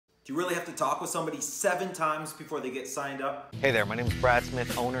Do you really have to talk with somebody 7 times before they get signed up? Hey there, my name is Brad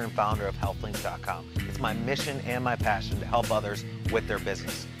Smith, owner and founder of HealthLink.com. It's my mission and my passion to help others with their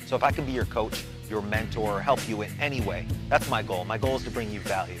business. So if I can be your coach, your mentor, or help you in any way, that's my goal. My goal is to bring you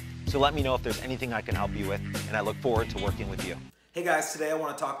value. So let me know if there's anything I can help you with, and I look forward to working with you. Hey guys, today I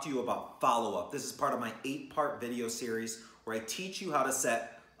want to talk to you about follow-up. This is part of my 8-part video series where I teach you how to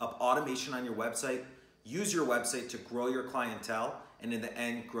set up automation on your website, use your website to grow your clientele, and in the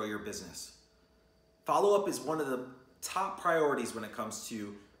end, grow your business. Follow-up is one of the top priorities when it comes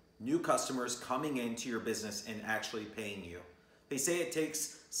to new customers coming into your business and actually paying you. They say it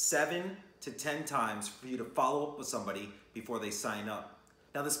takes 7 to 10 times for you to follow up with somebody before they sign up.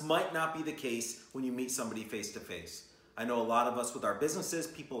 Now, this might not be the case when you meet somebody face-to-face. I know a lot of us with our businesses,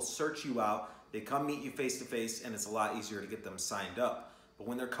 people search you out, they come meet you face-to-face, and it's a lot easier to get them signed up. But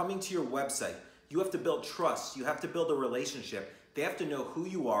when they're coming to your website, you have to build trust, you have to build a relationship. They have to know who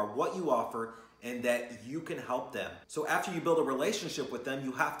you are, what you offer, and that you can help them. So after you build a relationship with them,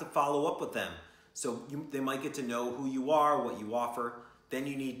 you have to follow up with them. So they might get to know who you are, what you offer. Then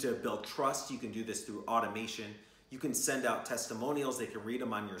you need to build trust. You can do this through automation. You can send out testimonials. They can read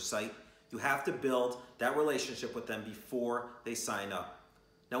them on your site. You have to build that relationship with them before they sign up.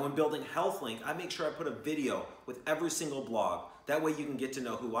 Now, when building HealthLink, I make sure I put a video with every single blog. That way you can get to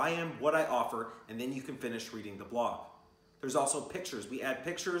know who I am, what I offer, and then you can finish reading the blog. There's also pictures. We add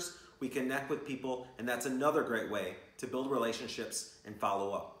pictures, we connect with people, and that's another great way to build relationships and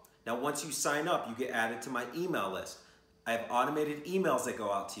follow up. Now, once you sign up, you get added to my email list. I have automated emails that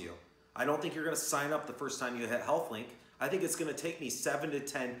go out to you. I don't think you're gonna sign up the first time you hit HealthLink. I think it's gonna take me 7 to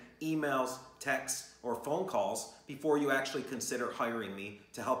 10 emails, texts, or phone calls before you actually consider hiring me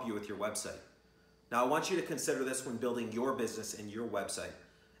to help you with your website. Now, I want you to consider this when building your business and your website.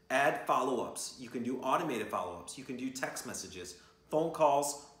 Add follow-ups. You can do automated follow-ups. You can do text messages, phone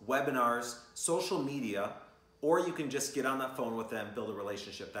calls, webinars, social media, or you can just get on that phone with them, build a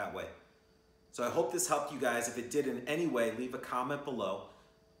relationship that way. So I hope this helped you guys. If it did in any way, leave a comment below,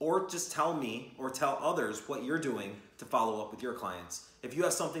 or just tell me or tell others what you're doing to follow up with your clients. If you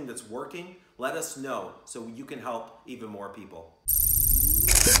have something that's working, let us know so you can help even more people.